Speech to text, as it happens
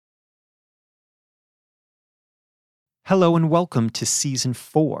Hello and welcome to Season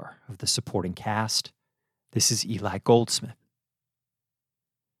 4 of the supporting cast. This is Eli Goldsmith.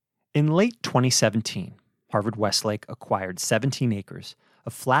 In late 2017, Harvard-Westlake acquired 17 acres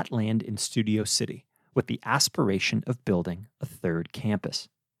of flat land in Studio City with the aspiration of building a third campus.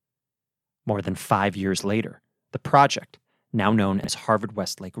 More than 5 years later, the project, now known as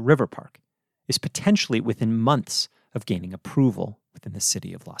Harvard-Westlake River Park, is potentially within months of gaining approval within the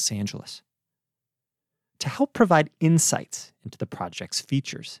city of Los Angeles. To help provide insights into the project's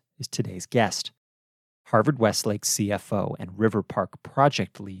features is today's guest, Harvard-Westlake CFO and River Park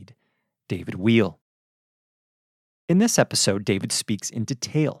project lead, David Weil. In this episode, David speaks in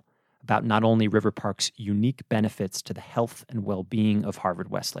detail about not only River Park's unique benefits to the health and well-being of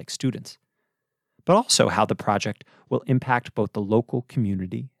Harvard-Westlake students, but also how the project will impact both the local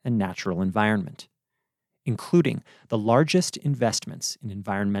community and natural environment, including the largest investments in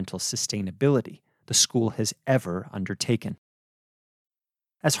environmental sustainability the school has ever undertaken.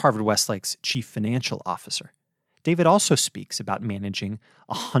 As Harvard-Westlake's chief financial officer, David also speaks about managing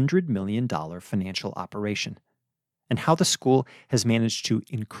a $100 million financial operation and how the school has managed to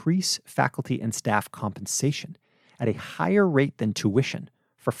increase faculty and staff compensation at a higher rate than tuition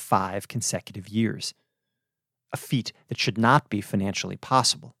for 5 consecutive years, a feat that should not be financially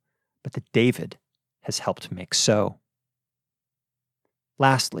possible, but that David has helped make so.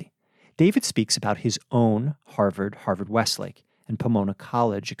 Lastly, David speaks about his own Harvard-Westlake, and Pomona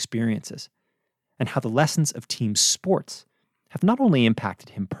College experiences, and how the lessons of team sports have not only impacted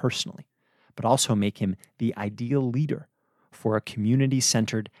him personally, but also make him the ideal leader for a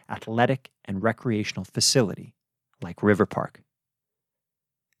community-centered athletic and recreational facility like River Park.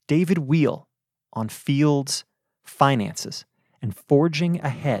 David Weil on fields, finances, and forging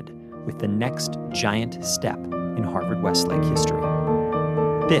ahead with the next giant step in Harvard-Westlake history.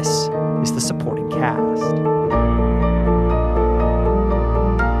 This is the supporting cast.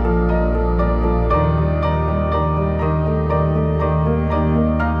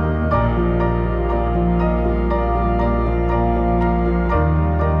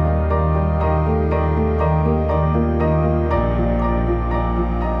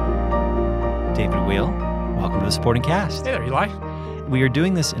 David Weil, welcome to the supporting cast. Hey there, Eli. We are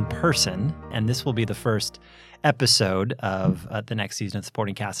doing this in person, and this will be the first episode of the next season of the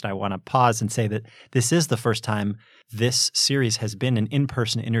supporting cast. I want to pause and say that this is the first time this series has been an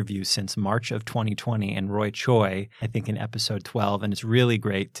in-person interview since March of 2020 and Roy Choi, I think, in episode 12, and it's really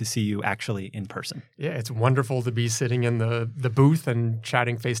great to see you actually in person. Yeah, it's wonderful to be sitting in the booth and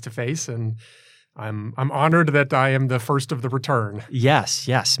chatting face-to-face, and I'm honored that I am the first of the return. Yes,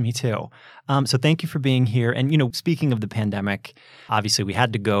 me too. So thank you for being here. And, speaking of the pandemic, obviously we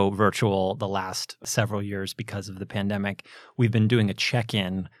had to go virtual the last several years because of the pandemic. We've been doing a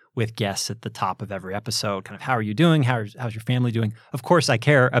check-in with guests at the top of every episode, kind of how are you doing? How's your family doing? Of course, I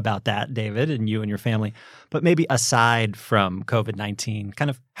care about that, David, and you and your family. But maybe aside from COVID-19, kind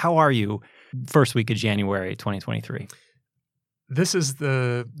of how are you first week of January 2023? This is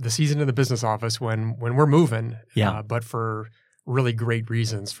the season in the business office when we're moving, but for really great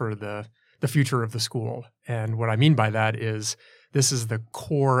reasons for the future of the school. And what I mean by that is this is the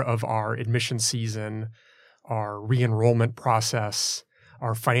core of our admission season, our re-enrollment process,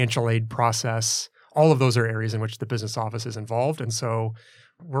 our financial aid process. All of those are areas in which the business office is involved. And so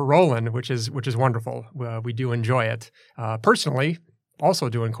we're rolling, which is wonderful. We do enjoy it. Personally, also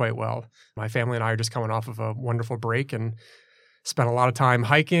doing quite well. My family and I are just coming off of a wonderful break and spent a lot of time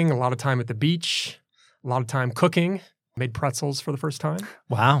hiking, a lot of time at the beach, a lot of time cooking. Made pretzels for the first time.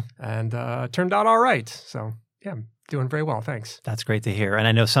 Wow. And turned out all right. So, yeah, I'm doing very well. Thanks. That's great to hear. And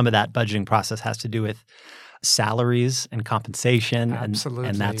I know some of that budgeting process has to do with salaries and compensation. Absolutely.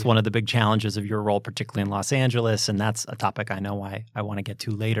 And that's one of the big challenges of your role, particularly in Los Angeles. And that's a topic I know I want to get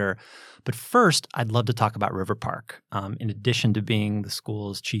to later. But first, I'd love to talk about River Park. In addition to being the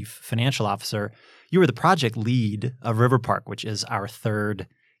school's chief financial officer, you were the project lead of River Park, which is our third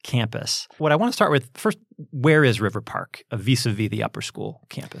campus. What I want to start with first, where is River Park vis-a-vis the upper school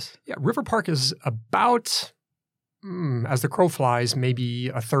campus? Yeah, River Park is about, as the crow flies, maybe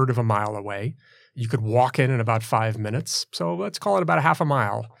a third of a mile away. You could walk in about 5 minutes. So let's call it about a half a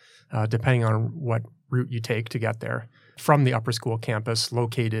mile, depending on what route you take to get there. From the upper school campus,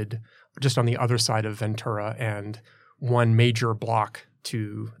 located just on the other side of Ventura and one major block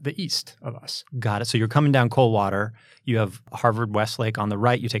to the east of us. Got it. So you're coming down Coldwater. You have Harvard-Westlake on the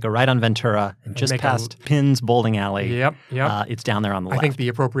right. You take a right on Ventura and just past Pinn's Bowling Alley. Yep. It's down there on the left. I think the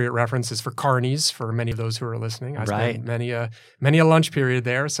appropriate reference is for Carney's for many of those who are listening. I spent many a lunch period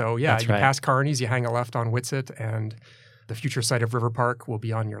there. So yeah, That's you right. pass Carney's, you hang a left on Whitsett, and the future site of River Park will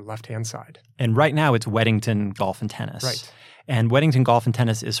be on your left-hand side. And right now it's Weddington Golf and Tennis. Right. And Weddington Golf and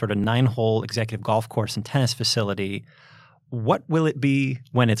Tennis is sort of a 9-hole executive golf course and tennis facility. What will it be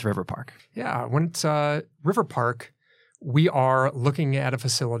when it's River Park? Yeah, when it's River Park, we are looking at a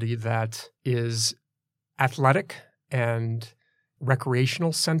facility that is athletic and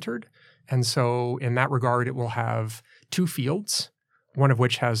recreational centered. And so in that regard, it will have 2 fields, one of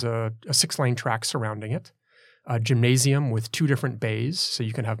which has a 6-lane track surrounding it, a gymnasium with 2 different bays, so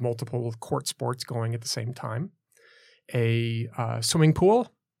you can have multiple court sports going at the same time, a swimming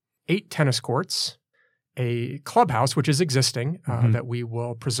pool, 8 tennis courts, a clubhouse, which is existing, that we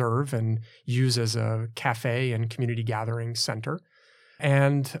will preserve and use as a cafe and community gathering center,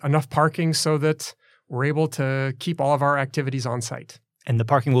 and enough parking so that we're able to keep all of our activities on site. And the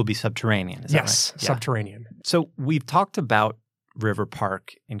parking will be subterranean, is that right? Yes, subterranean. So we've talked about River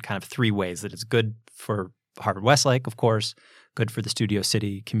Park in kind of 3 ways, that it's good for Harvard-Westlake, of course, good for the Studio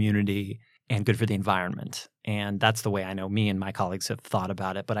City community, and good for the environment. And that's the way I know me and my colleagues have thought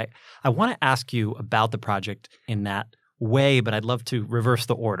about it. But I want to ask you about the project in that way, but I'd love to reverse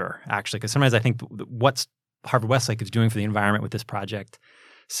the order, actually, because sometimes I think what's Harvard-Westlake is doing for the environment with this project,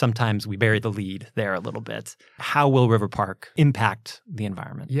 sometimes we bury the lead there a little bit. How will River Park impact the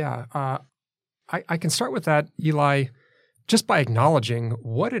environment? Yeah, I can start with that, Eli, just by acknowledging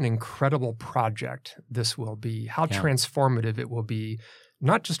what an incredible project this will be, how transformative it will be,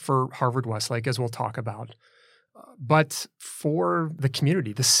 not just for Harvard-Westlake, as we'll talk about, but for the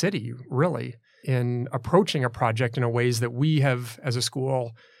community, the city, really, in approaching a project in a ways that we have, as a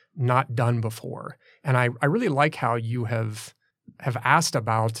school, not done before. And I really like how you have asked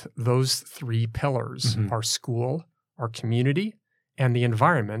about those 3 pillars, our school, our community, and the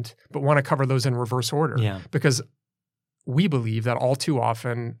environment, but want to cover those in reverse order. Yeah. Because we believe that all too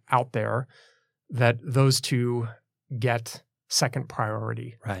often out there that those 2 get second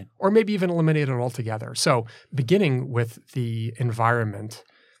priority. Right. Or maybe even eliminated altogether. So beginning with the environment,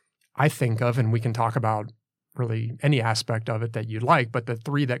 I think of, and we can talk about really any aspect of it that you'd like, but the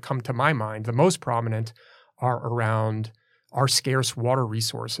 3 that come to my mind, the most prominent, are around our scarce water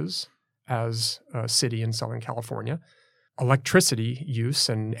resources as a city in Southern California, electricity use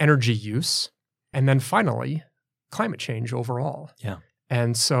and energy use, and then finally, climate change overall. Yeah.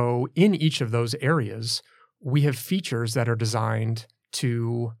 And so in each of those areas, we have features that are designed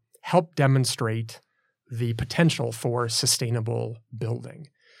to help demonstrate the potential for sustainable building.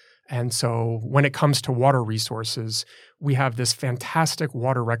 And so when it comes to water resources, we have this fantastic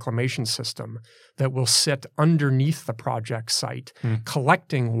water reclamation system that will sit underneath the project site,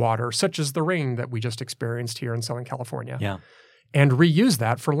 collecting water, such as the rain that we just experienced here in Southern California, and reuse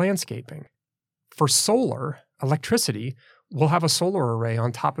that for landscaping. For solar, electricity, we'll have a solar array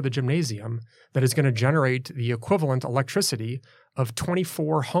on top of the gymnasium that is going to generate the equivalent electricity of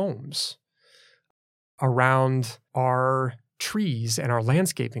 24 homes. Around our trees and our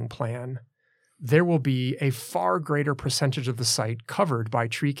landscaping plan, there will be a far greater percentage of the site covered by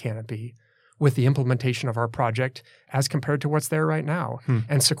tree canopy with the implementation of our project as compared to what's there right now,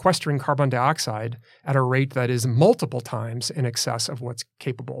 and sequestering carbon dioxide at a rate that is multiple times in excess of what's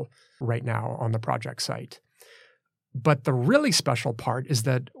capable right now on the project site. But the really special part is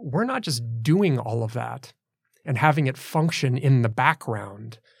that we're not just doing all of that and having it function in the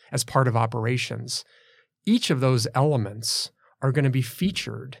background as part of operations. Each of those elements are going to be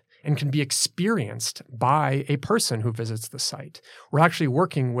featured and can be experienced by a person who visits the site. We're actually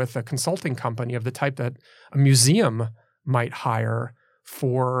working with a consulting company of the type that a museum might hire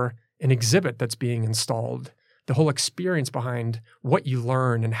for an exhibit that's being installed. The whole experience behind what you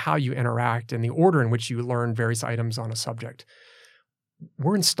learn and how you interact and the order in which you learn various items on a subject.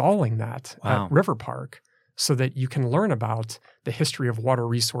 We're installing that at River Park so that you can learn about the history of water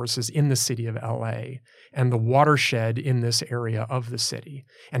resources in the city of LA and the watershed in this area of the city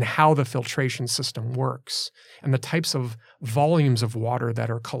and how the filtration system works and the types of volumes of water that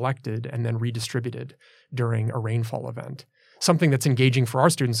are collected and then redistributed during a rainfall event. Something that's engaging for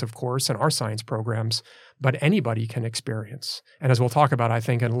our students, of course, and our science programs, but anybody can experience. And as we'll talk about, I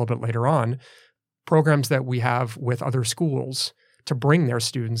think, in a little bit later on, programs that we have with other schools to bring their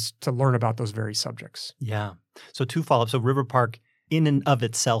students to learn about those very subjects. Yeah. So 2 follow-ups. So River Park in and of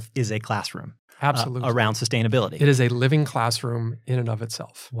itself is a classroom. Absolutely. Around sustainability. It is a living classroom in and of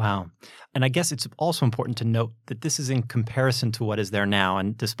itself. Wow. And I guess it's also important to note that this is in comparison to what is there now.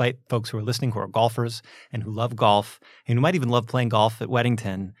 And despite folks who are listening who are golfers and who love golf and who might even love playing golf at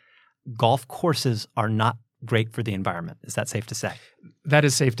Weddington, golf courses are not great for the environment. Is that safe to say? That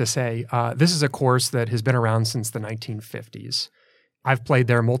is safe to say. This is a course that has been around since the 1950s. I've played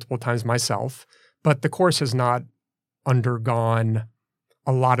there multiple times myself, but the course has not undergone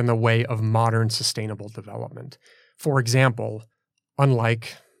a lot in the way of modern sustainable development. For example,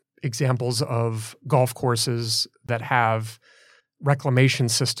 unlike examples of golf courses that have reclamation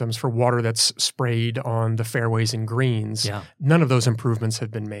systems for water that's sprayed on the fairways and greens, none of those improvements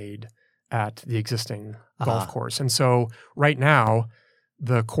have been made at the existing golf course. And so right now,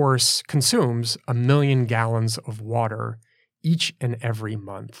 the course consumes 1 million gallons of water each and every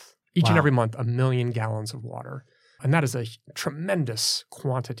month. Each and every month, 1 million gallons of water. And that is a tremendous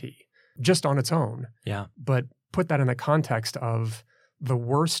quantity just on its own. Yeah. But put that in the context of the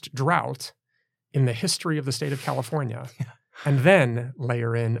worst drought in the history of the state of California, and then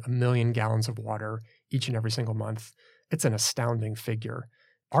layer in 1 million gallons of water each and every single month. It's an astounding figure.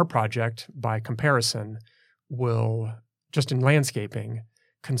 Our project, by comparison, will, just in landscaping,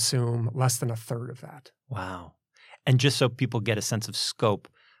 consume less than a third of that. Wow. And just so people get a sense of scope,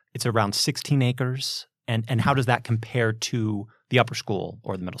 it's around 16 acres. And how does that compare to the upper school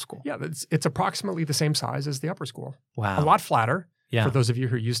or the middle school? Yeah, it's approximately the same size as the upper school. Wow. A lot flatter. For those of you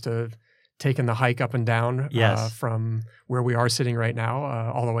who are used to taking the hike up and down from where we are sitting right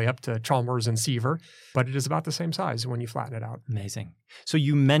now, all the way up to Chalmers and Seaver. But it is about the same size when you flatten it out. Amazing. So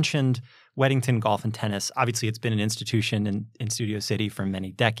you mentioned Weddington Golf and Tennis. Obviously, it's been an institution in Studio City for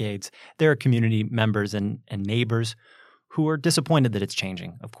many decades. There are community members and neighbors who are disappointed that it's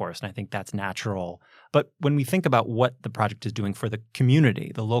changing, of course, and I think that's natural. But when we think about what the project is doing for the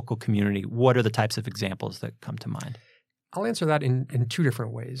community, the local community, what are the types of examples that come to mind? I'll answer that in two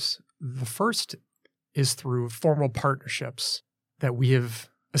different ways. The first is through formal partnerships that we have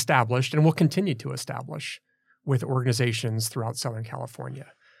established and will continue to establish with organizations throughout Southern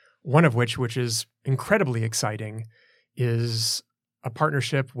California. One of which is incredibly exciting, is a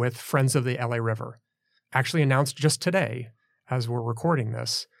partnership with Friends of the LA River, actually announced just today as we're recording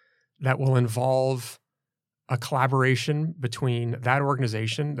this, that will involve a collaboration between that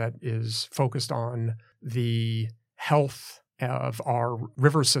organization that is focused on the health of our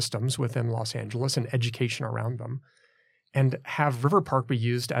river systems within Los Angeles and education around them, and have River Park be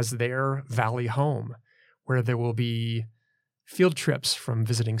used as their valley home, where there will be field trips from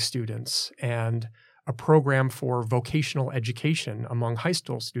visiting students and a program for vocational education among high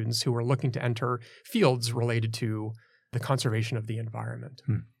school students who are looking to enter fields related to the conservation of the environment.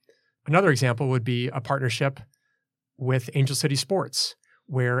 Another example would be a partnership with Angel City Sports,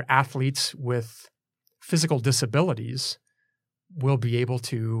 where athletes with physical disabilities will be able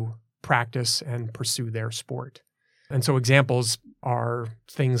to practice and pursue their sport. And so examples are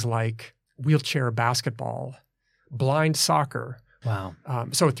things like wheelchair basketball, blind soccer. Wow.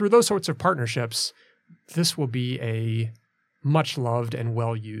 So through those sorts of partnerships, this will be a much loved and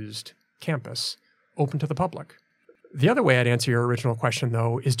well-used campus, open to the public. The other way I'd answer your original question,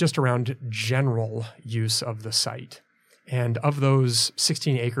 though, is just around general use of the site. And of those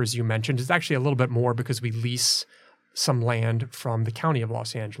 16 acres you mentioned, it's actually a little bit more because we lease some land from the county of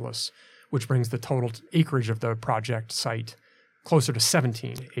Los Angeles, which brings the total acreage of the project site closer to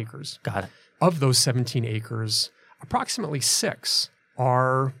 17 acres. Got it. Of those 17 acres, approximately 6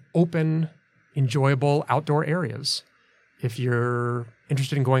 are open, enjoyable outdoor areas. If you're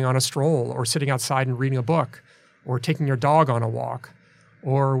interested in going on a stroll or sitting outside and reading a book or taking your dog on a walk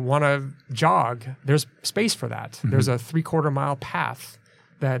or want to jog, there's space for that. Mm-hmm. There's a 3/4 mile path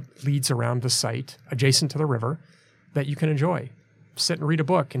that leads around the site adjacent to the river that you can enjoy. Sit and read a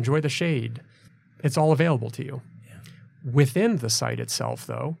book, enjoy the shade. It's all available to you. Yeah. Within the site itself,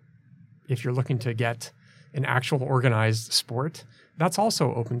 though, if you're looking to get an actual organized sport, that's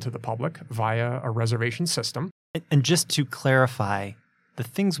also open to the public via a reservation system. And just to clarify, the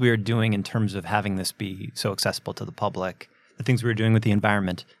things we are doing in terms of having this be so accessible to the public, the things we're doing with the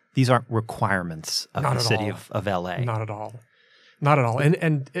environment, these aren't requirements of the city of LA. Not at all. Not at all.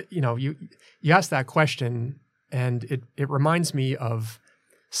 And it, you asked that question, and it reminds me of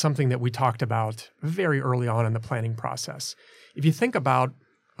something that we talked about very early on in the planning process. If you think about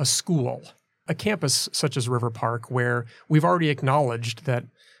a school, a campus such as River Park, where we've already acknowledged that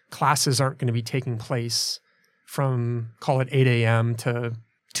classes aren't going to be taking place from, call it 8 a.m. to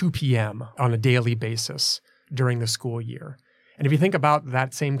 2 p.m. on a daily basis during the school year. And if you think about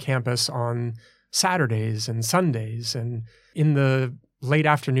that same campus on Saturdays and Sundays and in the late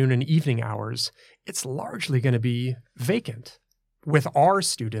afternoon and evening hours, it's largely going to be vacant with our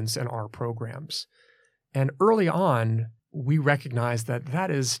students and our programs. And early on, we recognize that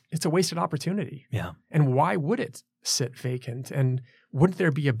it's a wasted opportunity. Yeah. And why would it sit vacant? And wouldn't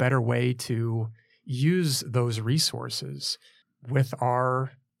there be a better way to use those resources with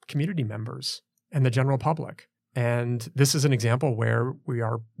our community members and the general public? And this is an example where we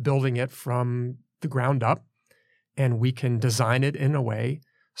are building it from the ground up and we can design it in a way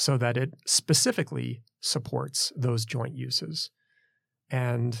so that it specifically supports those joint uses.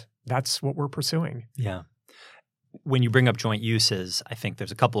 And that's what we're pursuing. Yeah. When you bring up joint uses, I think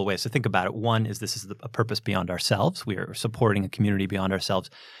there's a couple of ways to think about it. One is this is a purpose beyond ourselves. We are supporting a community beyond ourselves.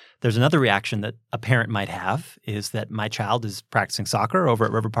 There's another reaction that a parent might have is that my child is practicing soccer over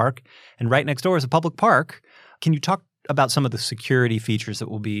at River Park, and right next door is a public park. Can you talk about some of the security features that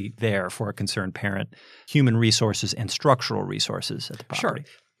will be there for a concerned parent, human resources and structural resources at the property?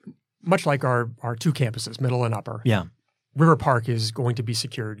 Sure. Much like our two campuses, middle and upper. Yeah. River Park is going to be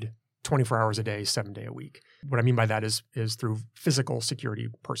secured 24 hours a day, 7 days a week. What I mean by that is through physical security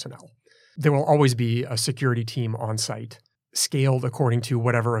personnel. There will always be a security team on site, scaled according to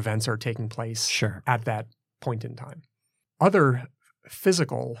whatever events are taking place at that point in time. Other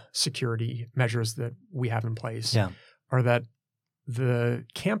physical security measures that we have in place are that the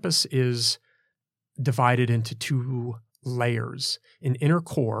campus is divided into two layers, an inner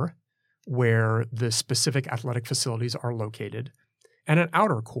core where the specific athletic facilities are located, and an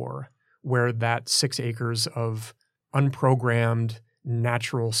outer core where that 6 acres of unprogrammed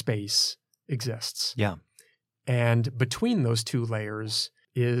natural space exists. Yeah. And between those two layers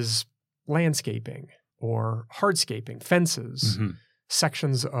is landscaping or hardscaping, fences,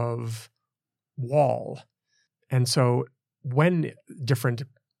 sections of wall. And so when different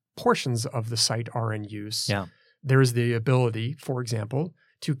portions of the site are in use, there is the ability, for example,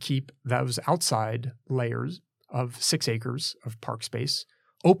 to keep those outside layers of 6 acres of park space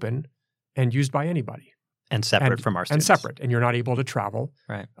open and used by anybody. And separate from our students. And separate. And you're not able to travel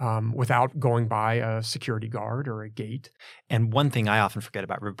right. Without going by a security guard or a gate. And one thing I often forget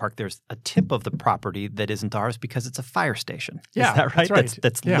about River Park, there's a tip of the property that isn't ours because it's a fire station. Yeah, is that right? That's right.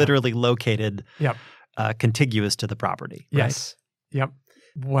 That's literally located contiguous to the property. Yes. Right? Yep.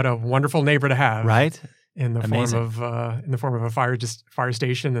 What a wonderful neighbor to have. Right. In the form of a fire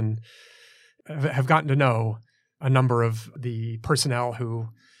station, and have gotten to know a number of the personnel who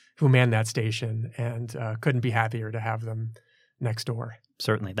man that station, and couldn't be happier to have them next door.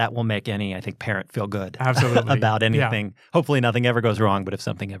 Certainly. That will make any, I think, parent feel good Absolutely. about anything. Yeah. Hopefully nothing ever goes wrong, but if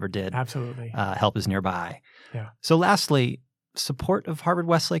something ever did, absolutely, help is nearby. Yeah. So lastly, support of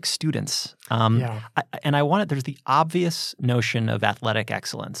Harvard-Westlake students. There's the obvious notion of athletic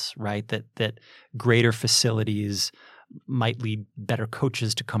excellence, right? That greater facilities might lead better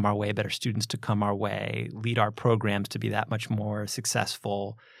coaches to come our way, better students to come our way, lead our programs to be that much more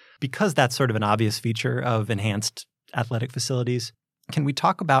successful. Because that's sort of an obvious feature of enhanced athletic facilities, can we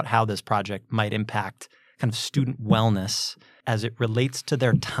talk about how this project might impact kind of student wellness as it relates to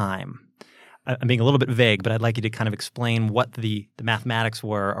their time? I'm being a little bit vague, but I'd like you to kind of explain what the mathematics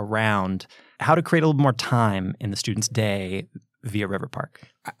were around how to create a little more time in the student's day via River Park.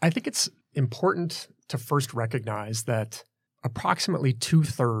 I think it's important to first recognize that approximately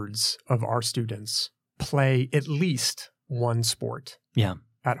 2/3 of our students play at least one sport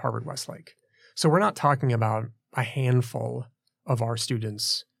at Harvard-Westlake. So we're not talking about a handful of our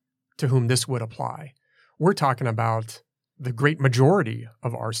students to whom this would apply. We're talking about the great majority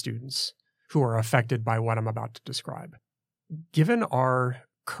of our students who are affected by what I'm about to describe. Given our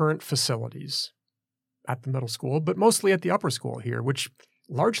current facilities at the middle school, but mostly at the upper school here, which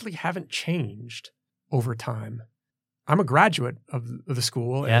largely haven't changed over time. I'm a graduate of the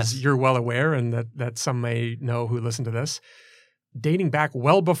school, as you're well aware, and that some may know who listen to this. Dating back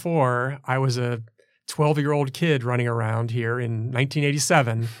well before I was a 12-year-old kid running around here in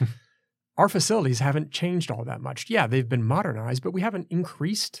 1987, our facilities haven't changed all that much. Yeah, they've been modernized, but we haven't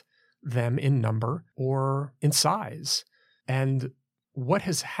increased them in number or in size. And what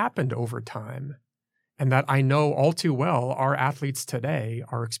has happened over time, and that I know all too well our athletes today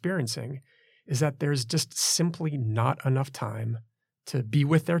are experiencing, is that there's just simply not enough time to be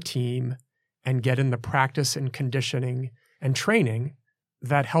with their team and get in the practice and conditioning and training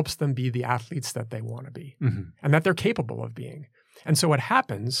that helps them be the athletes that they want to be and that they're capable of being. And so what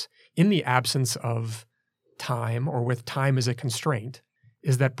happens in the absence of time, or with time as a constraint,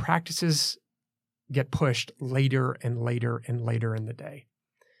 is that practices get pushed later and later and later in the day.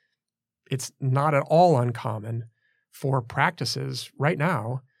 It's not at all uncommon for practices right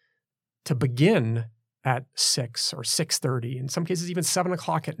now to begin at 6 or 6:30, in some cases even 7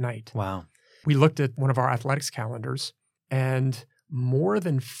 o'clock at night. Wow. We looked at one of our athletics calendars, and more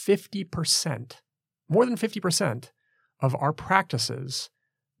than 50% of our practices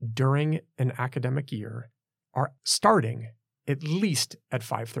during an academic year are starting at least at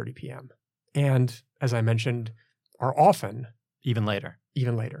 5:30 p.m. And as I mentioned, are often even later.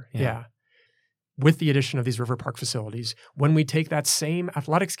 Yeah. With the addition of these River Park facilities, when we take that same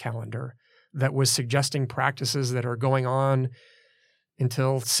athletics calendar, that was suggesting practices that are going on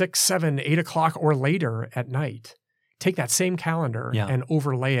until 6, 7, 8 o'clock or later at night. Take that same calendar and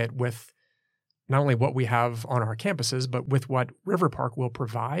overlay it with not only what we have on our campuses, but with what River Park will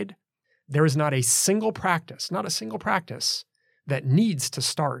provide. There is not a single practice that needs to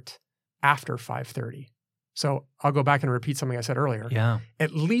start after 5:30. So I'll go back and repeat something I said earlier. Yeah.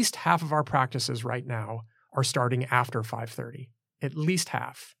 At least half of our practices right now are starting after 5:30. At least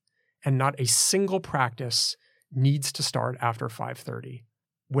half. And not a single practice needs to start after 5:30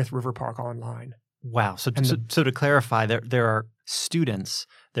 with River Park Online. Wow. So to clarify, there are students,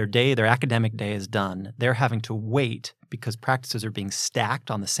 their academic day is done. They're having to wait because practices are being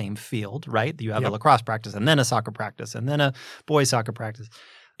stacked on the same field, right? You have a lacrosse practice and then a soccer practice and then a boys soccer practice.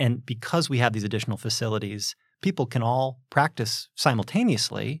 And because we have these additional facilities, people can all practice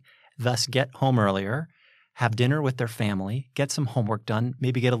simultaneously, thus get home earlier, have dinner with their family, get some homework done,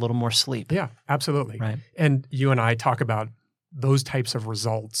 maybe get a little more sleep. Yeah, absolutely. Right. And you and I talk about those types of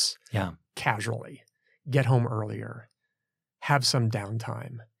results casually. Get home earlier, have some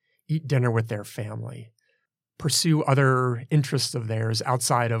downtime, eat dinner with their family, pursue other interests of theirs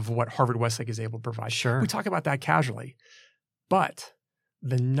outside of what Harvard-Westlake is able to provide. Sure. We talk about that casually. But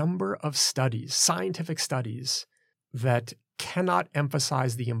the number of studies, scientific studies, that cannot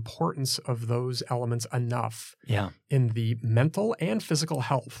emphasize the importance of those elements enough in the mental and physical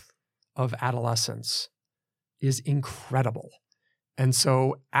health of adolescents is incredible. And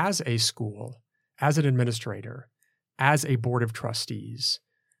so as a school, as an administrator, as a board of trustees,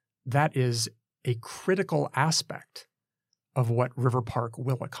 that is a critical aspect of what River Park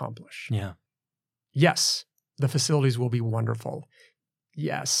will accomplish. Yeah. Yes, the facilities will be wonderful.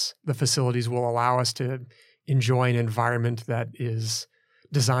 Yes, the facilities will allow us to enjoy an environment that is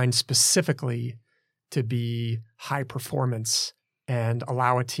designed specifically to be high performance and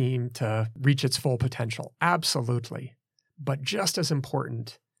allow a team to reach its full potential. Absolutely. But just as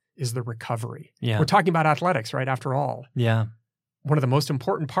important is the recovery. Yeah. We're talking about athletics, right? After all. Yeah. One of the most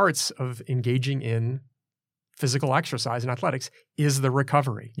important parts of engaging in physical exercise and athletics is the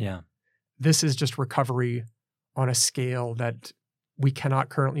recovery. Yeah. This is just recovery on a scale that we cannot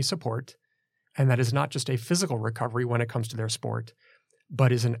currently support. And that is not just a physical recovery when it comes to their sport,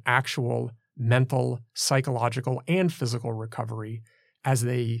 but is an actual mental, psychological, and physical recovery as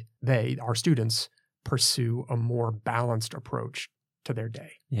they, our students, pursue a more balanced approach to their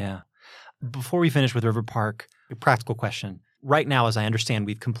day. Yeah. Before we finish with River Park, a practical question. Right now, as I understand,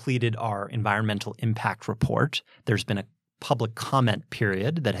 we've completed our environmental impact report. There's been a public comment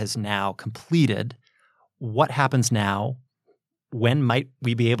period that has now completed. What happens now? When might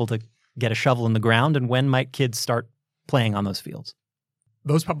we be able to get a shovel in the ground, and when might kids start playing on those fields?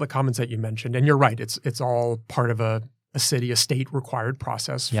 Those public comments that you mentioned, and you're right, it's all part of a state required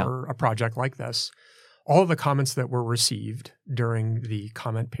process for a project like this. All of the comments that were received during the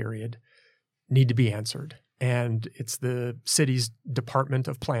comment period need to be answered. And it's the city's Department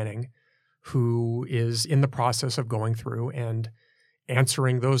of Planning who is in the process of going through and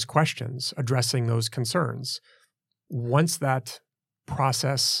answering those questions, addressing those concerns. Once that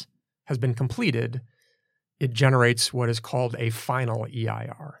process has been completed, it generates what is called a final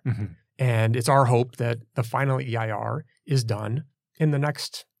EIR. Mm-hmm. And it's our hope that the final EIR is done in the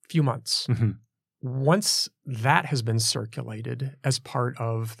next few months. Mm-hmm. Once that has been circulated as part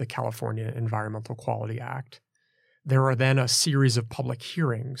of the California Environmental Quality Act, there are then a series of public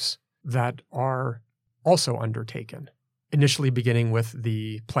hearings that are also undertaken, initially beginning with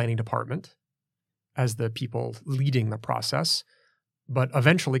the planning department as the people leading the process, but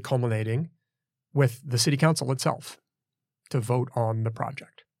eventually culminating with the city council itself to vote on the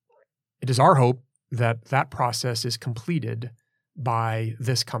project. It is our hope that that process is completed by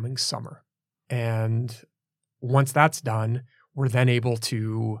this coming summer. And once that's done, we're then able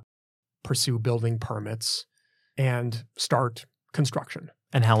to pursue building permits and start construction.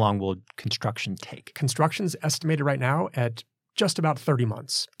 And how long will construction take? Construction's estimated right now at just about 30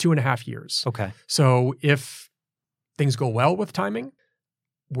 months, 2.5 years. Okay. So if things go well with timing,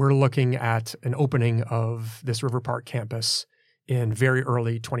 we're looking at an opening of this River Park campus in very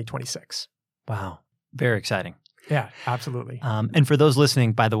early 2026. Wow. Very exciting. Yeah, absolutely. And for those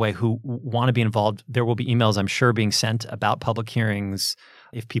listening, by the way, who want to be involved, there will be emails, I'm sure, being sent about public hearings.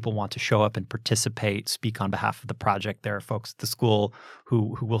 If people want to show up and participate, speak on behalf of the project, there are folks at the school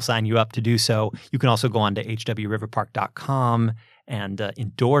who will sign you up to do so. You can also go on to hwriverpark.com and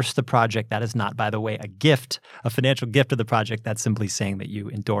endorse the project. That is not, by the way, a gift, a financial gift of the project. That's simply saying that you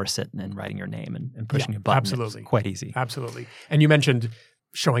endorse it and writing your name and pushing a button. Absolutely. It's quite easy. Absolutely. And you mentioned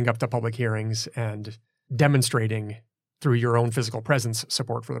showing up to public hearings and demonstrating through your own physical presence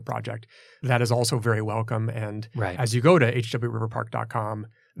support for the project, that is also very welcome. And Right. as you go to hwriverpark.com,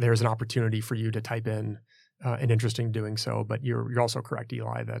 there's an opportunity for you to type in an interest in doing so. But you're also correct,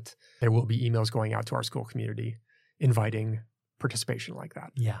 Eli, that there will be emails going out to our school community inviting participation like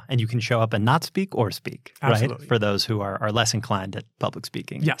that. Yeah. And you can show up and not speak or speak, Absolutely. right? For those who are less inclined at public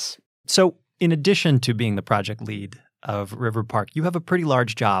speaking. Yes. So in addition to being the project lead of River Park, you have a pretty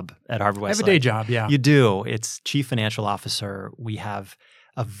large job at Harvard-Westlake. I have a day job, yeah. You do. It's chief financial officer. We have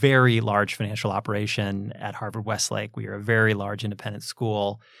a very large financial operation at Harvard-Westlake. We are a very large independent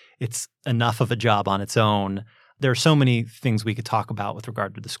school. It's enough of a job on its own. There are so many things we could talk about with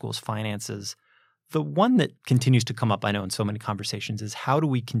regard to the school's finances. The one that continues to come up, I know, in so many conversations is how do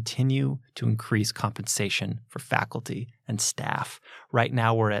we continue to increase compensation for faculty and staff? Right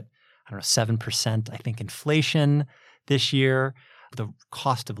now we're at, 7%, I think, inflation this year. The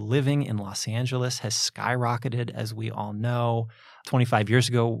cost of living in Los Angeles has skyrocketed, as we all know. 25 years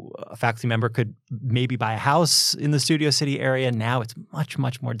ago, a faculty member could maybe buy a house in the Studio City area. Now it's much,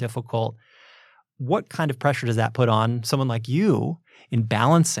 much more difficult. What kind of pressure does that put on someone like you in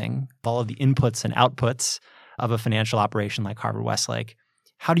balancing all of the inputs and outputs of a financial operation like Harvard-Westlake?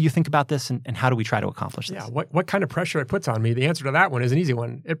 How do you think about this, and how do we try to accomplish this? Yeah, what kind of pressure it puts on me? The answer to that one is an easy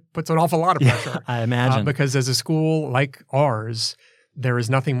one. It puts an awful lot of pressure. Yeah, I imagine. Because as a school like ours, there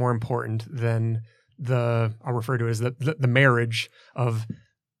is nothing more important than I'll refer to it as the marriage of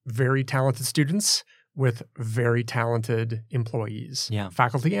very talented students with very talented employees,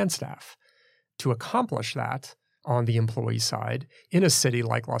 faculty and staff. To accomplish that on the employee side in a city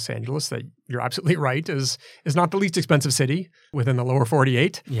like Los Angeles, that you're absolutely right is not the least expensive city within the lower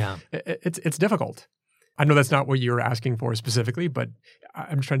 48. Yeah, it's difficult. I know that's not what you were asking for specifically, but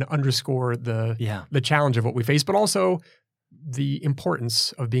I'm trying to underscore the challenge of what we face, but also the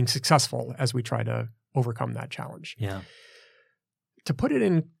importance of being successful as we try to overcome that challenge. Yeah. To put it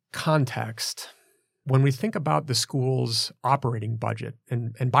in context, when we think about the school's operating budget,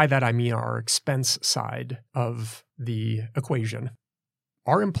 and by that I mean our expense side of the equation,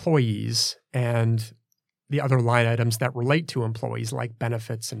 our employees and the other line items that relate to employees like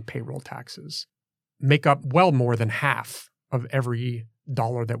benefits and payroll taxes make up well more than half of every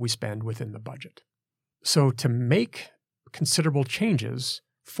dollar that we spend within the budget. So to make considerable changes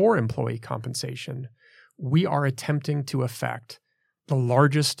for employee compensation, we are attempting to affect the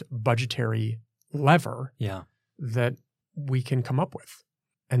largest budgetary lever that we can come up with.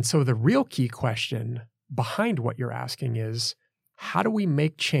 And so the real key question behind what you're asking is, how do we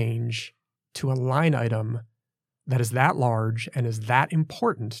make change to a line item that is that large and is that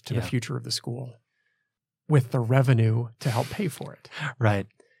important to the future of the school with the revenue to help pay for it? Right.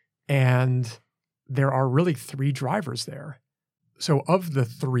 And there are really three drivers there. So of the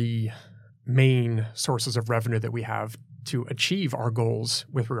three main sources of revenue that we have to achieve our goals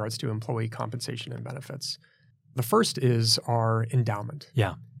with regards to employee compensation and benefits, the first is our endowment.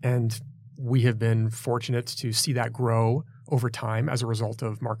 Yeah. And we have been fortunate to see that grow over time as a result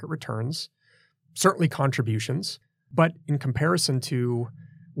of market returns, certainly contributions, but in comparison to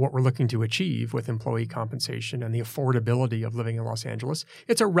what we're looking to achieve with employee compensation and the affordability of living in Los Angeles,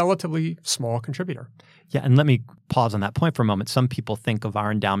 it's a relatively small contributor. Yeah, and let me pause on that point for a moment. Some people think of our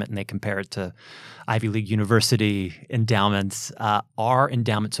endowment and they compare it to Ivy League university endowments. Our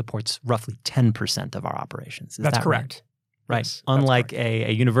endowment supports roughly 10% of our operations. That's correct. Right. Yes, Unlike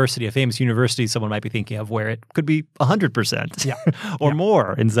a university, a famous university, someone might be thinking of where it could be 100% or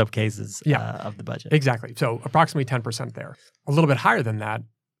more in some cases of the budget. Exactly. So approximately 10% there. A little bit higher than that,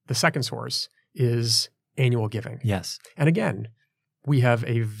 the second source is annual giving. Yes. And again, we have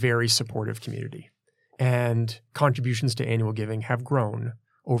a very supportive community, and contributions to annual giving have grown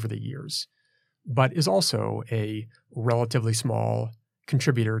over the years, but is also a relatively small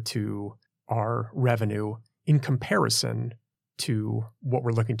contributor to our revenue in comparison to what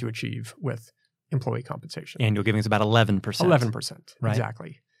we're looking to achieve with employee compensation. Annual giving is about 11%. 11%, right?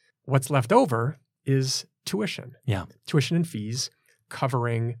 Exactly. What's left over is tuition. Yeah. Tuition and fees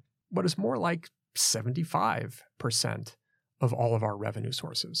covering what is more like 75% of all of our revenue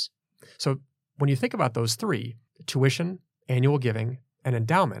sources. So when you think about those three, tuition, annual giving, and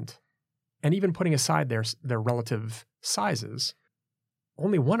endowment, and even putting aside their relative sizes,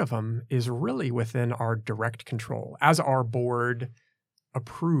 only one of them is really within our direct control. As our board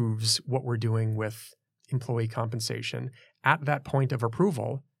approves what we're doing with employee compensation, at that point of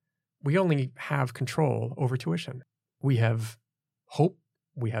approval, we only have control over tuition. We have hope,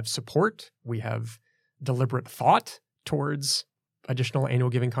 we have support, we have deliberate thought towards additional annual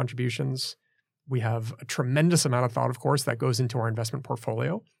giving contributions, We have a tremendous amount of thought, of course, that goes into our investment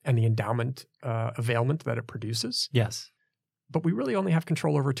portfolio and the endowment availment that it produces. Yes. But we really only have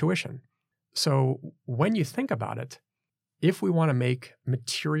control over tuition. So when you think about it, if we want to make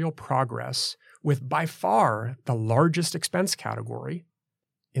material progress with by far the largest expense category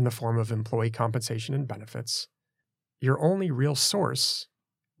in the form of employee compensation and benefits, your only real source,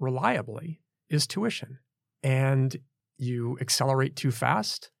 reliably, is tuition. And you accelerate too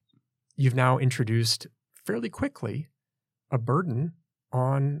fast, you've now introduced fairly quickly a burden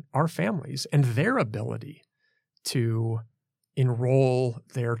on our families and their ability to enroll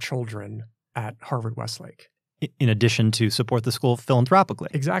their children at Harvard-Westlake. In addition to support the school philanthropically.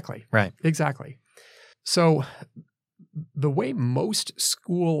 Exactly. Right. Exactly. So the way most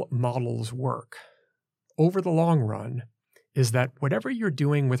school models work over the long run is that whatever you're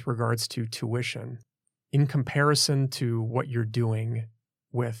doing with regards to tuition, in comparison to what you're doing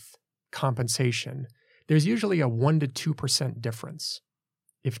with compensation, there's usually a 1% to 2% difference.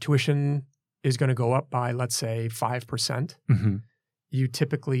 If tuition is going to go up by, let's say, 5%, you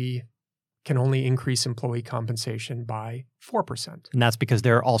typically can only increase employee compensation by 4%. And that's because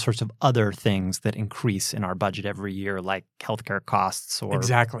there are all sorts of other things that increase in our budget every year, like healthcare costs or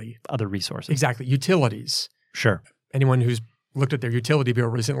other resources. Exactly. Utilities. Sure. Anyone who's looked at their utility bill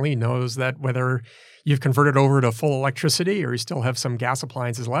recently knows that whether you've converted over to full electricity or you still have some gas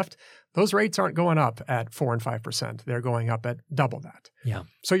appliances left, those rates aren't going up at 4% and 5%. They're going up at double that. Yeah.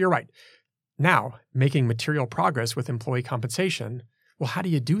 So you're right. Now, making material progress with employee compensation, well, how do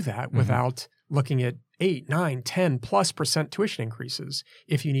you do that without looking at 8, 9, 10+% tuition increases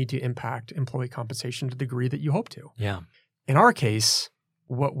if you need to impact employee compensation to the degree that you hope to? Yeah. In our case,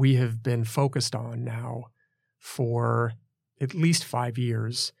 what we have been focused on now for at least 5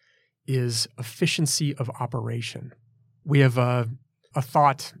 years is efficiency of operation. We have a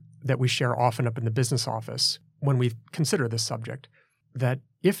thought that we share often up in the business office when we consider this subject, that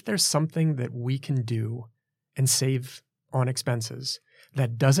if there's something that we can do and save on expenses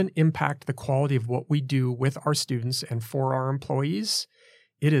that doesn't impact the quality of what we do with our students and for our employees,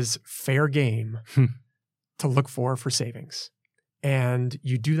 it is fair game to look for savings. And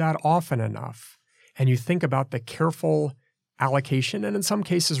you do that often enough, and you think about the careful allocation and in some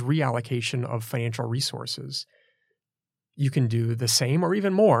cases reallocation of financial resources, you can do the same or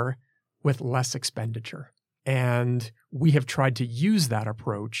even more with less expenditure. And we have tried to use that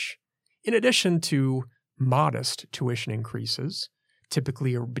approach in addition to modest tuition increases,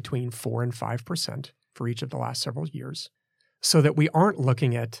 typically between 4% and 5% for each of the last several years, so that we aren't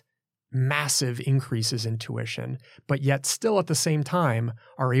looking at massive increases in tuition, but yet still at the same time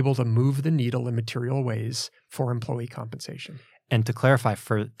are able to move the needle in material ways for employee compensation. And to clarify,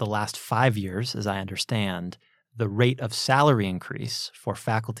 for the last 5 years, as I understand, the rate of salary increase for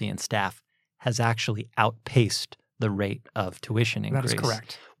faculty and staff has actually outpaced the rate of tuition increase. That is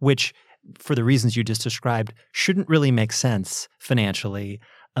correct. Which, for the reasons you just described, shouldn't really make sense financially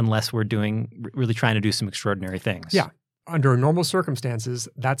unless we're really trying to do some extraordinary things. Yeah. Under normal circumstances,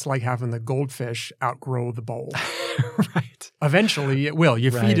 that's like having the goldfish outgrow the bowl. Right. Eventually, it will. You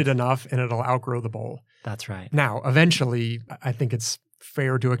feed it enough and it'll outgrow the bowl. That's right. Now, eventually, I think it's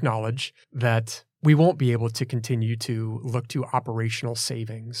fair to acknowledge that we won't be able to continue to look to operational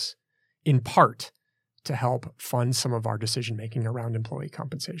savings, in part to help fund some of our decision-making around employee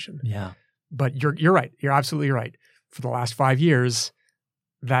compensation. Yeah. But you're right. You're absolutely right. For the last 5 years,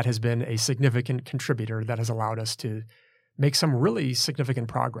 that has been a significant contributor that has allowed us to make some really significant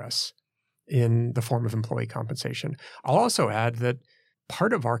progress in the form of employee compensation. I'll also add that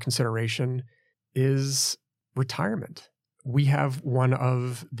part of our consideration is retirement. We have one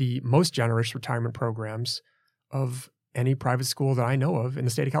of the most generous retirement programs of any private school that I know of in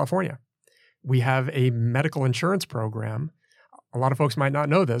the state of California. We have a medical insurance program. A lot of folks might not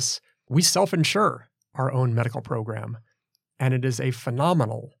know this. We self-insure our own medical program, and it is a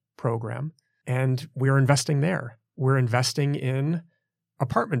phenomenal program, and we're investing there. We're investing in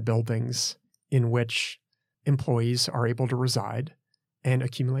apartment buildings in which employees are able to reside and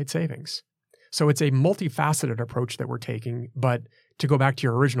accumulate savings. So it's a multifaceted approach that we're taking, but to go back to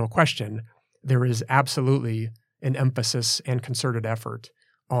your original question, there is absolutely an emphasis and concerted effort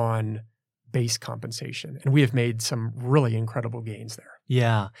on base compensation. And we have made some really incredible gains there.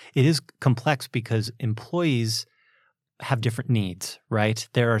 Yeah, it is complex because employees have different needs, right?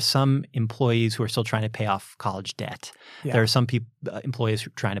 There are some employees who are still trying to pay off college debt. Yeah. There are some employees who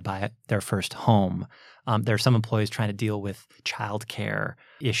are trying to buy their first home. There are some employees trying to deal with childcare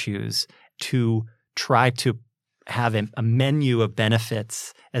issues. To try to have a menu of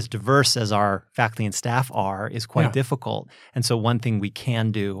benefits as diverse as our faculty and staff are is quite difficult. And so one thing we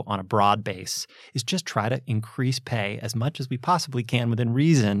can do on a broad base is just try to increase pay as much as we possibly can within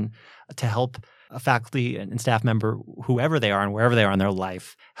reason to help a faculty and staff member, whoever they are and wherever they are in their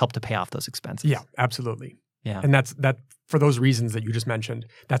life, help to pay off those expenses. Yeah, absolutely. Yeah. And that for those reasons that you just mentioned,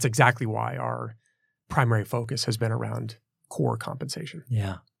 that's exactly why our primary focus has been around core compensation.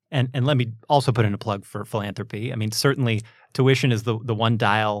 Yeah. And let me also put in a plug for philanthropy. I mean, certainly tuition is the one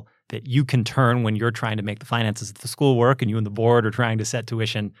dial that you can turn when you're trying to make the finances of the school work and you and the board are trying to set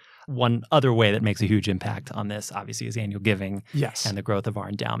tuition. One other way that makes a huge impact on this, obviously, is annual giving and the growth of our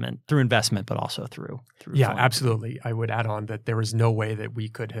endowment through investment, but also through Yeah, absolutely. I would add on that there is no way that we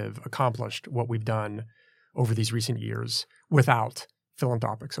could have accomplished what we've done over these recent years without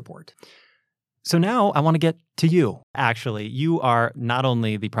philanthropic support. So now I want to get to you. Actually, you are not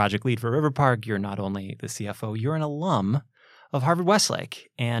only the project lead for River Park, you're not only the CFO, you're an alum of Harvard-Westlake.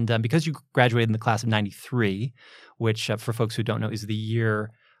 And because you graduated in the class of 93, which for folks who don't know is the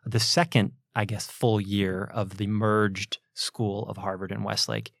second, I guess, full year of the merged school of Harvard and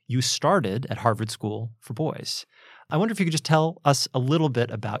Westlake, you started at Harvard School for Boys. I wonder if you could just tell us a little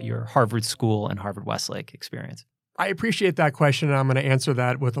bit about your Harvard School and Harvard-Westlake experience. I appreciate that question, and I'm going to answer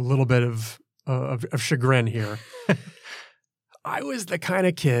that with a little bit of chagrin here. I was the kind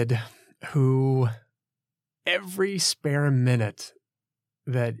of kid who every spare minute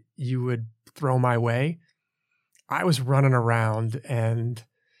that you would throw my way, I was running around and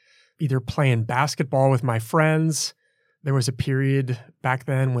either playing basketball with my friends. There was a period back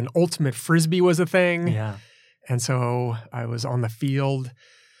then when ultimate frisbee was a thing. Yeah. And so I was on the field.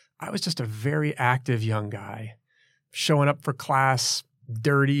 I was just a very active young guy, showing up for class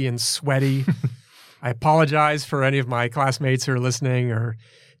dirty and sweaty. I apologize for any of my classmates who are listening or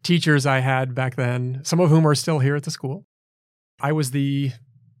teachers I had back then, some of whom are still here at the school. I was the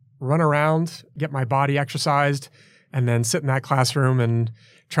run around, get my body exercised, and then sit in that classroom and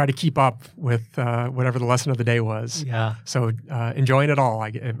try to keep up with whatever the lesson of the day was. Yeah. So enjoying it all,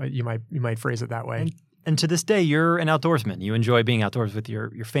 you might phrase it that way. And to this day, you're an outdoorsman. You enjoy being outdoors with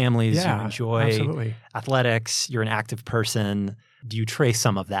your families. Yeah, you enjoy absolutely. Athletics. You're an active person. Do you trace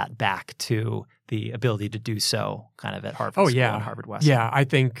some of that back to the ability to do so kind of at Harvard School and Harvard-Westlake? Yeah, I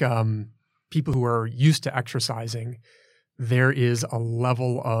think people who are used to exercising, there is a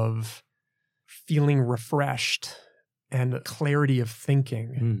level of feeling refreshed and clarity of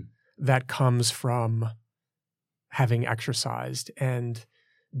thinking that comes from having exercised and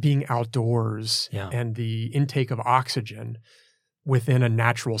being outdoors and the intake of oxygen within a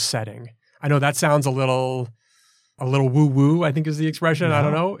natural setting. I know that sounds a little woo-woo, I think is the expression. No. I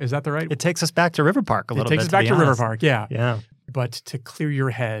don't know. Is that the right? It takes us back to River Park a little bit. It takes us back to River Park, yeah. Yeah. But to clear your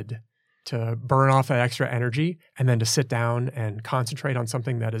head, to burn off that extra energy, and then to sit down and concentrate on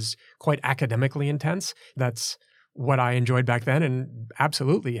something that is quite academically intense, that's what I enjoyed back then and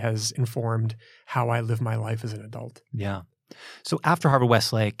absolutely has informed how I live my life as an adult. Yeah. So after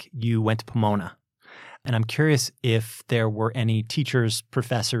Harvard-Westlake, you went to Pomona. And I'm curious if there were any teachers,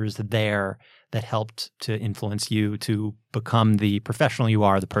 professors there that helped to influence you to become the professional you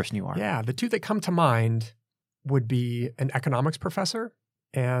are, the person you are. Yeah, the two that come to mind would be an economics professor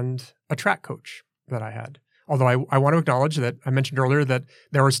and a track coach that I had. Although I want to acknowledge that I mentioned earlier that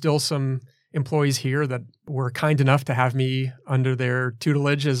there are still some employees here that were kind enough to have me under their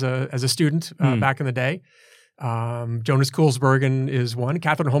tutelage as a student back in the day. Jonas Koolsbergen is one.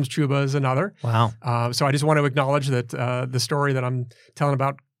 Catherine Holmes-Chuba is another. Wow. So I just want to acknowledge that the story that I'm telling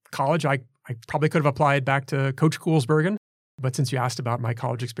about college, I probably could have applied back to Coach Koolsbergen. But since you asked about my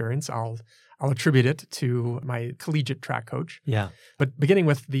college experience, I'll attribute it to my collegiate track coach. Yeah. But beginning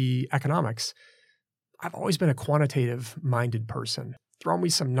with the economics, I've always been a quantitative-minded person. Throw me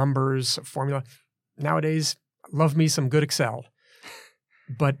some numbers, a formula. Nowadays, love me some good Excel.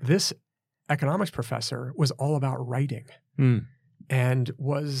 But this economics professor was all about writing and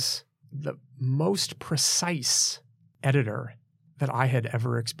was the most precise editor that I had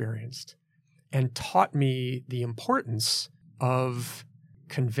ever experienced and taught me the importance of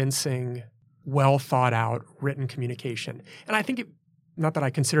convincing, well thought out written communication. And I think not that I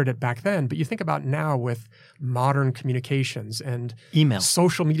considered it back then, but you think about now with modern communications and email,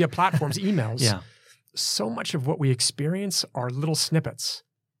 social media platforms, emails. Yeah. So much of what we experience are little snippets.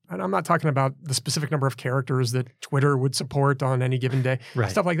 And I'm not talking about the specific number of characters that Twitter would support on any given day,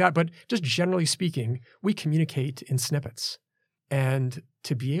 stuff like that. But just generally speaking, we communicate in snippets. And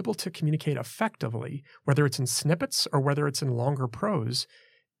to be able to communicate effectively, whether it's in snippets or whether it's in longer prose,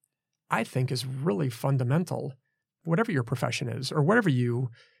 I think is really fundamental, whatever your profession is or whatever you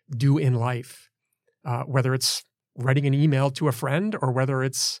do in life, whether it's writing an email to a friend or whether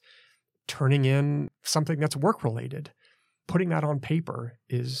it's turning in something that's work-related. Putting that on paper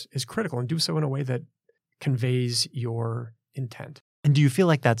is critical, and do so in a way that conveys your intent. And do you feel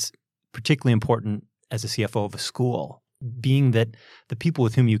like that's particularly important as a CFO of a school, being that the people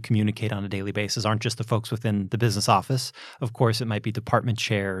with whom you communicate on a daily basis aren't just the folks within the business office? Of course, it might be department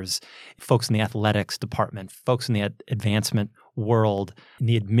chairs, folks in the athletics department, folks in the advancement world, in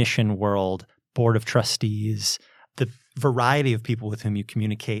the admission world, board of trustees, the variety of people with whom you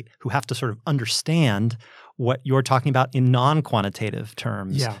communicate who have to sort of understand what you're talking about in non-quantitative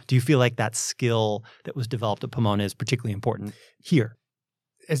terms. Yeah. Do you feel like that skill that was developed at Pomona is particularly important here?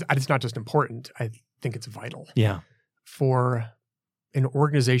 It's not just important. I think it's vital. Yeah. For an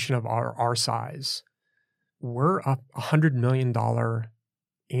organization of our size, we're a $100 million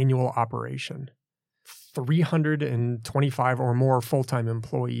annual operation, 325 or more full-time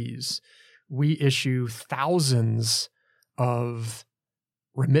employees. We issue thousands of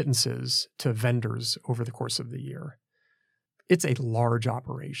remittances to vendors over the course of the year. It's a large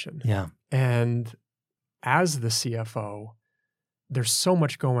operation. Yeah. And as the CFO, there's so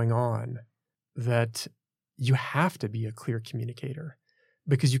much going on that you have to be a clear communicator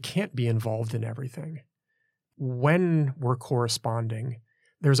because you can't be involved in everything. When we're corresponding,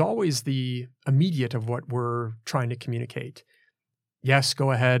 there's always the immediate of what we're trying to communicate. Yes,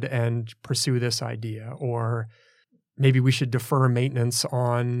 go ahead and pursue this idea, or maybe we should defer maintenance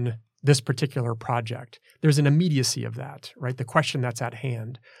on this particular project. There's an immediacy of that, right? The question that's at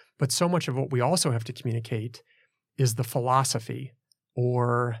hand. But so much of what we also have to communicate is the philosophy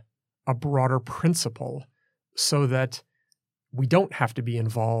or a broader principle so that we don't have to be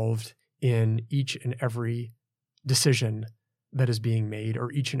involved in each and every decision that is being made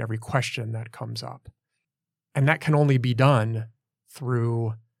or each and every question that comes up. And that can only be done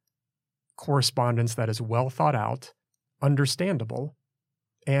through correspondence that is well thought out, understandable,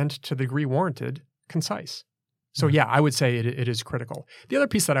 and to the degree warranted, concise. So yeah, I would say it is critical. The other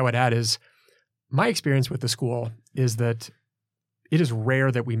piece that I would add is my experience with the school is that it is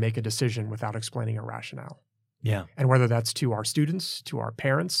rare that we make a decision without explaining a rationale. Yeah. And whether that's to our students, to our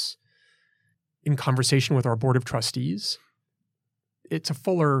parents, in conversation with our board of trustees, it's a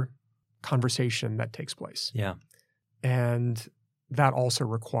fuller conversation that takes place. Yeah. And that also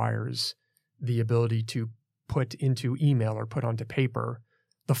requires the ability to put into email or put onto paper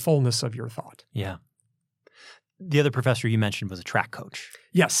the fullness of your thought. Yeah. The other professor you mentioned was a track coach.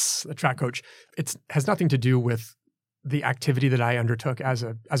 Yes, a track coach. It has nothing to do with the activity that I undertook as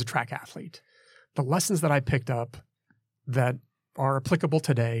a track athlete. The lessons that I picked up that are applicable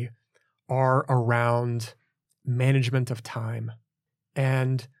today are around management of time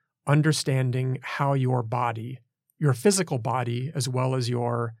and understanding how your body, your physical body, as well as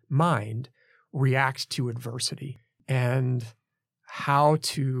your mind, react to adversity and how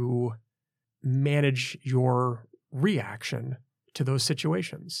to manage your reaction to those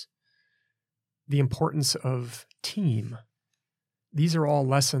situations. The importance of team. These are all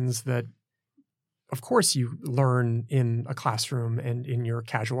lessons that, of course, you learn in a classroom and in your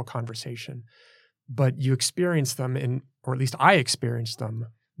casual conversation, but you experience them or at least I experienced them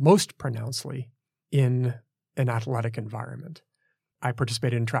most pronouncedly in an athletic environment. I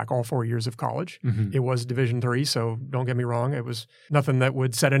participated in track all 4 years of college. Mm-hmm. It was Division III, so don't get me wrong. It was nothing that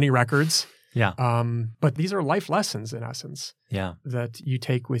would set any records. Yeah. But these are life lessons, in essence, that you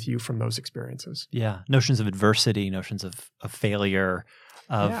take with you from those experiences. Yeah. Notions of adversity, notions of failure,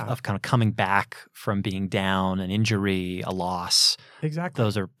 of kind of coming back from being down, an injury, a loss. Exactly.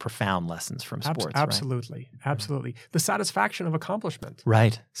 Those are profound lessons from sports, absolutely. right? Absolutely. The satisfaction of accomplishment.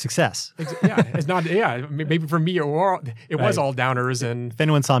 Right. Success. It's not, maybe for me, it was all downers. And if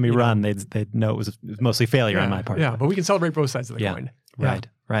anyone saw me run, they'd know it was mostly failure on my part. Yeah, but we can celebrate both sides of the coin. Right,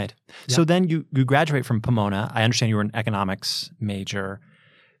 right. Yeah. So then you graduate from Pomona. I understand you were an economics major.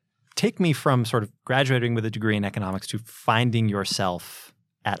 Take me from sort of graduating with a degree in economics to finding yourself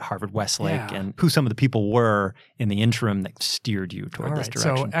at Harvard-Westlake and who some of the people were in the interim that steered you toward this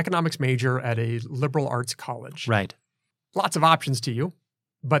direction. So economics major at a liberal arts college. Right. Lots of options to you,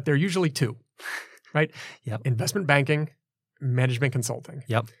 but they're usually two, right? Yep. Investment banking, management consulting.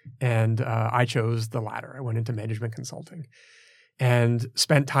 Yep. And I chose the latter. I went into management consulting and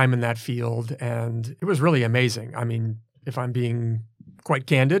spent time in that field, and it was really amazing. I mean, if I'm being quite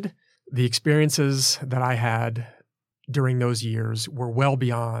candid, the experiences that I had during those years were well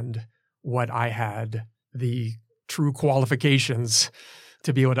beyond what I had the true qualifications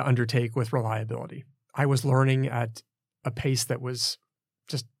to be able to undertake with reliability. I was learning at a pace that was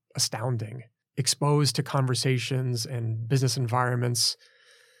just astounding, exposed to conversations and business environments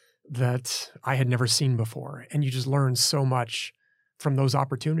that I had never seen before. And you just learn so much from those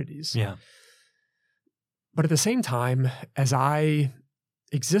opportunities. Yeah. But at the same time, as I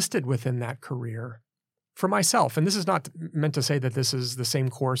existed within that career for myself, and this is not meant to say that this is the same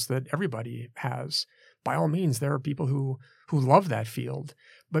course that everybody has. By all means, there are people who love that field.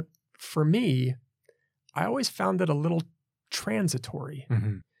 But for me, I always found it a little transitory.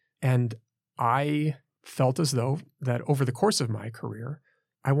 Mm-hmm. And I felt as though that over the course of my career,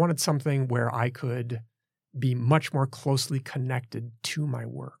 I wanted something where I could be much more closely connected to my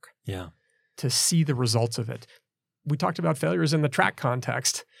work. Yeah. To see the results of it. We talked about failures in the track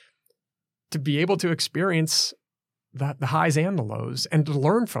context. To be able to experience the highs and the lows and to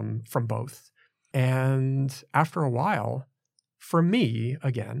learn from both. And after a while, for me,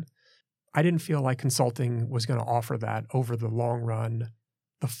 again, I didn't feel like consulting was going to offer that over the long run,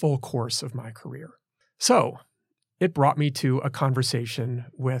 the full course of my career. So it brought me to a conversation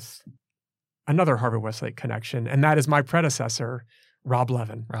with another Harvard-Westlake connection, and that is my predecessor, Rob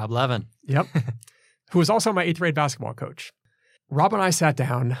Levin. Rob Levin. Yep. Who was also my 8th grade basketball coach. Rob and I sat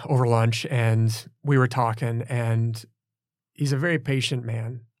down over lunch and we were talking, and he's a very patient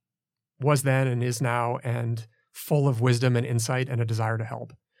man, was then and is now, and full of wisdom and insight and a desire to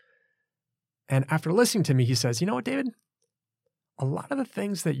help. And after listening to me, he says, you know what, David? A lot of the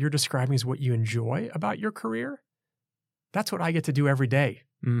things that you're describing is what you enjoy about your career. That's what I get to do every day.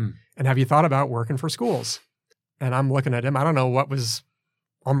 Mm. And have you thought about working for schools? And I'm looking at him. I don't know what was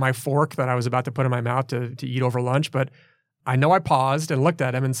on my fork that I was about to put in my mouth to eat over lunch, but I know I paused and looked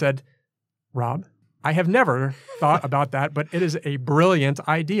at him and said, Rob, I have never thought about that, but it is a brilliant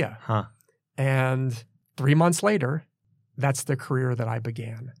idea. Huh. And 3 months later, that's the career that I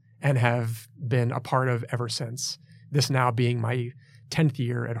began and have been a part of ever since. This now being my 10th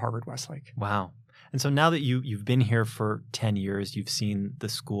year at Harvard-Westlake. Wow. And so now that you've been here for 10 years, you've seen the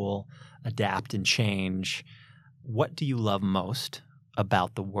school adapt and change. What do you love most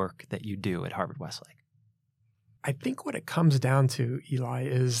about the work that you do at Harvard-Westlake? I think what it comes down to, Eli,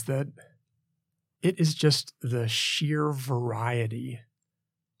 is that it is just the sheer variety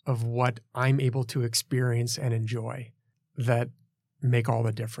of what I'm able to experience and enjoy that make all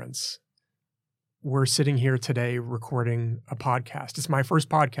the difference. We're sitting here today recording a podcast. It's my first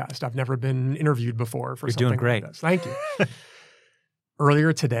podcast. I've never been interviewed before for something doing great. like this. Thank you.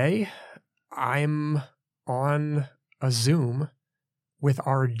 Earlier today, I'm on a Zoom with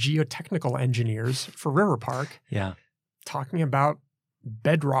our geotechnical engineers for River Park, talking about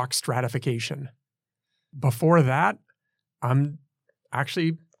bedrock stratification. Before that, I'm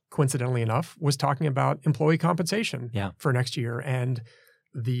actually, coincidentally enough, was talking about employee compensation for next year and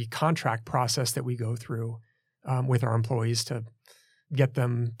the contract process that we go through with our employees to get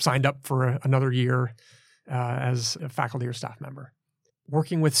them signed up for another year as a faculty or staff member.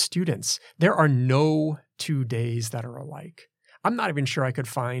 Working with students, there are no 2 days that are alike. I'm not even sure I could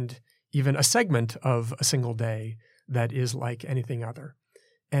find even a segment of a single day that is like anything other.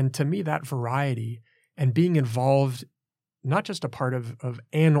 And to me, that variety and being involved, not just a part of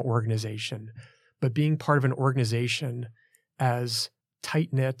an organization, but being part of an organization as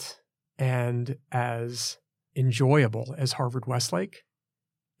tight-knit and as enjoyable as Harvard-Westlake,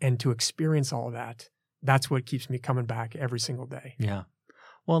 and to experience all of that, that's what keeps me coming back every single day. Yeah.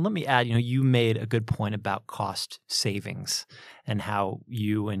 Well, let me add, you made a good point about cost savings and how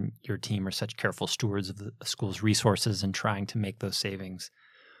you and your team are such careful stewards of the school's resources and trying to make those savings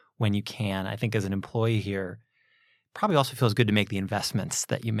when you can. I think as an employee here, probably also feels good to make the investments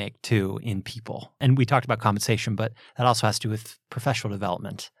that you make too in people. And we talked about compensation, but that also has to do with professional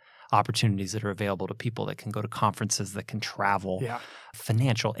development, opportunities that are available to people that can go to conferences, that can travel,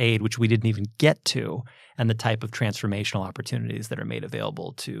 financial aid, which we didn't even get to, and the type of transformational opportunities that are made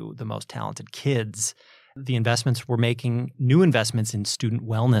available to the most talented kids. The investments we're making, new investments in student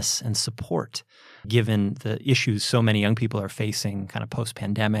wellness and support, given the issues so many young people are facing kind of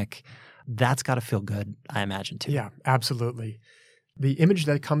post-pandemic. That's got to feel good, I imagine, too. Yeah, absolutely. The image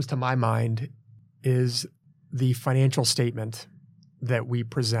that comes to my mind is the financial statement that we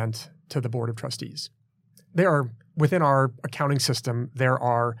present to the Board of Trustees. Within our accounting system, there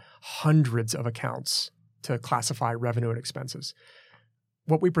are hundreds of accounts to classify revenue and expenses.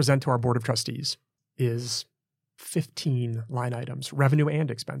 What we present to our Board of Trustees is 15 line items, revenue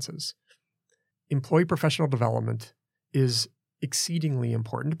and expenses. Employee professional development is exceedingly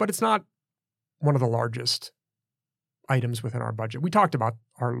important, but it's not one of the largest items within our budget. We talked about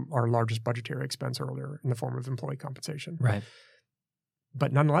our largest budgetary expense earlier in the form of employee compensation. Right.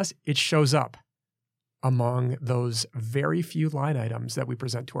 But nonetheless, it shows up among those very few line items that we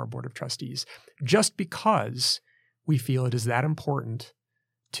present to our Board of Trustees, just because we feel it is that important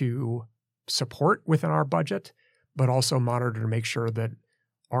to support within our budget, but also monitor to make sure that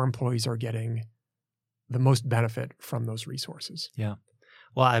our employees are getting the most benefit from those resources. Yeah.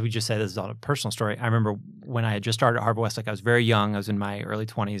 Well, I would just say this is a personal story. I remember when I had just started at Harvard-Westlake, I was very young. I was in my early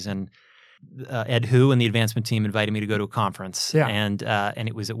 20s, and Ed Hu and the advancement team invited me to go to a conference. Yeah. And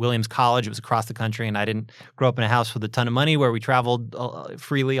it was at Williams College. It was across the country, and I didn't grow up in a house with a ton of money where we traveled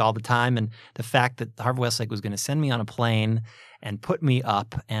freely all the time. And the fact that Harvard-Westlake was going to send me on a plane and put me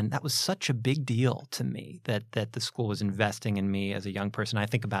up, and that was such a big deal to me that the school was investing in me as a young person. I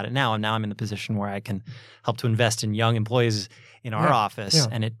think about it now, and now I'm in the position where I can help to invest in young employees in our office,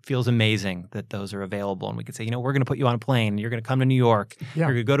 and it feels amazing that those are available. And we could say, we're going to put you on a plane. You're going to come to New York. You're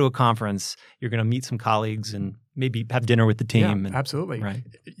going to go to a conference. You're going to meet some colleagues and maybe have dinner with the team. Yeah, absolutely. Right.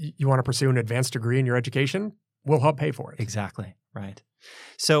 You want to pursue an advanced degree in your education? We'll help pay for it. Exactly. Right.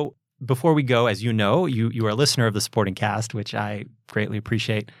 So before we go, as you know, you are a listener of the Supporting Cast, which I greatly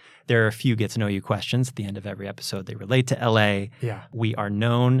appreciate. There are a few get-to-know-you questions at the end of every episode. They relate to LA. Yeah. We are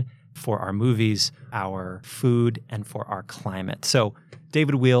known for our movies, our food, and for our climate. So,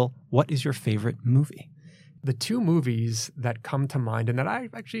 David Weil, what is your favorite movie? The two movies that come to mind and that I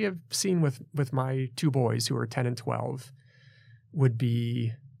actually have seen with my two boys who are 10 and 12 would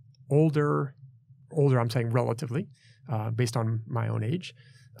be older, I'm saying relatively, based on my own age,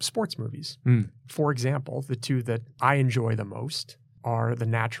 sports movies. For example, the two that I enjoy the most are The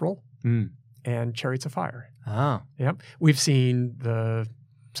Natural and Chariots of Fire. Oh. Yep. We've seen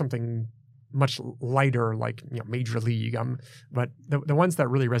something much lighter like Major League, but the ones that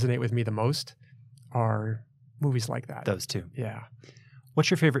really resonate with me the most are movies like that. Those two. Yeah. What's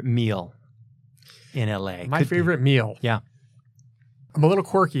your favorite meal in LA? My favorite meal? Yeah. I'm a little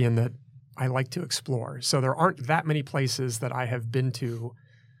quirky in that I like to explore. So there aren't that many places that I have been to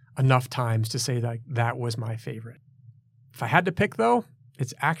enough times to say that that was my favorite. If I had to pick, though,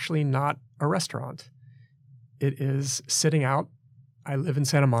 it's actually not a restaurant. It is sitting out. I live in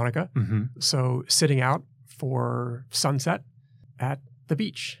Santa Monica, so sitting out for sunset at the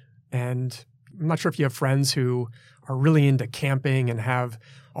beach. And I'm not sure if you have friends who are really into camping and have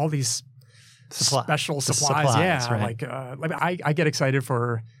all these special supplies. Yeah, right. I get excited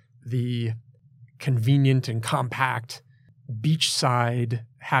for the convenient and compact beachside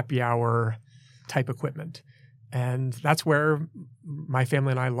happy hour type equipment. And that's where my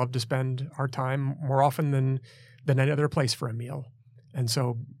family and I love to spend our time more often than any other place for a meal. And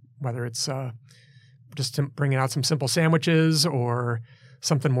so whether it's just bringing out some simple sandwiches or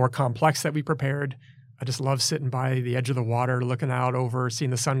something more complex that we prepared, I just love sitting by the edge of the water, looking out over,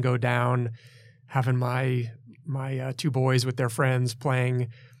 seeing the sun go down, having my two boys with their friends playing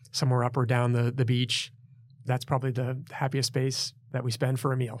somewhere up or down the beach. That's probably the happiest space that we spend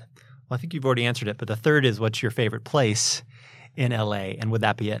for a meal. Well, I think you've already answered it, but the third is, what's your favorite place in LA? And would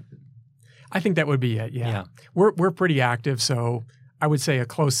that be it? I think that would be it, yeah. We're pretty active, so I would say a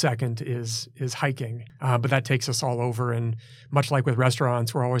close second is hiking, but that takes us all over. And much like with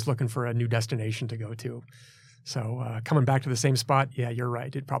restaurants, we're always looking for a new destination to go to. So coming back to the same spot, yeah, you're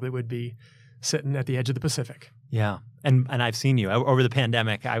right. It probably would be sitting at the edge of the Pacific. Yeah. And I've seen you. Over the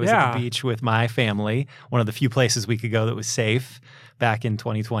pandemic, I was at the beach with my family, one of the few places we could go that was safe back in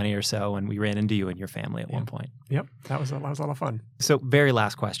 2020 or so, and we ran into you and your family at one point. Yep. That was a lot of fun. So very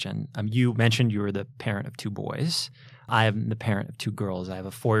last question. You mentioned you were the parent of two boys. I am the parent of two girls. I have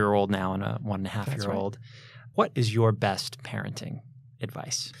a 4-year-old now and a 1.5-year-old. Right. What is your best parenting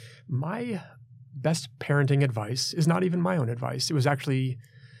advice? My best parenting advice is not even my own advice. It was actually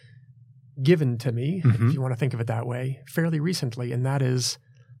given to me, if you want to think of it that way, fairly recently, and that is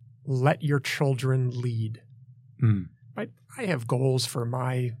let your children lead. Right? I have goals for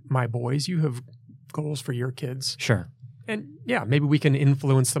my boys. You have goals for your kids. Sure. And yeah, maybe we can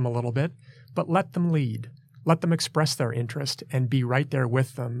influence them a little bit, but let them lead. Let them express their interest and be right there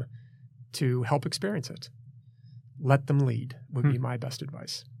with them to help experience it. Let them lead would be my best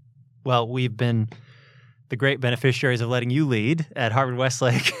advice. Well, we've been the great beneficiaries of letting you lead at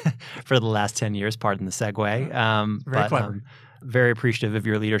Harvard-Westlake for the last 10 years, pardon the segue. Very clever. Very appreciative of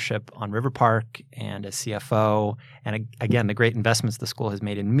your leadership on River Park and as CFO. And again, the great investments the school has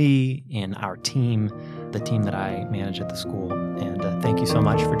made in me, in our team, the team that I manage at the school. And thank you so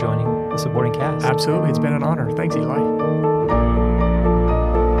much for joining the Supporting Cast. Absolutely. It's been an honor. Thanks, Eli.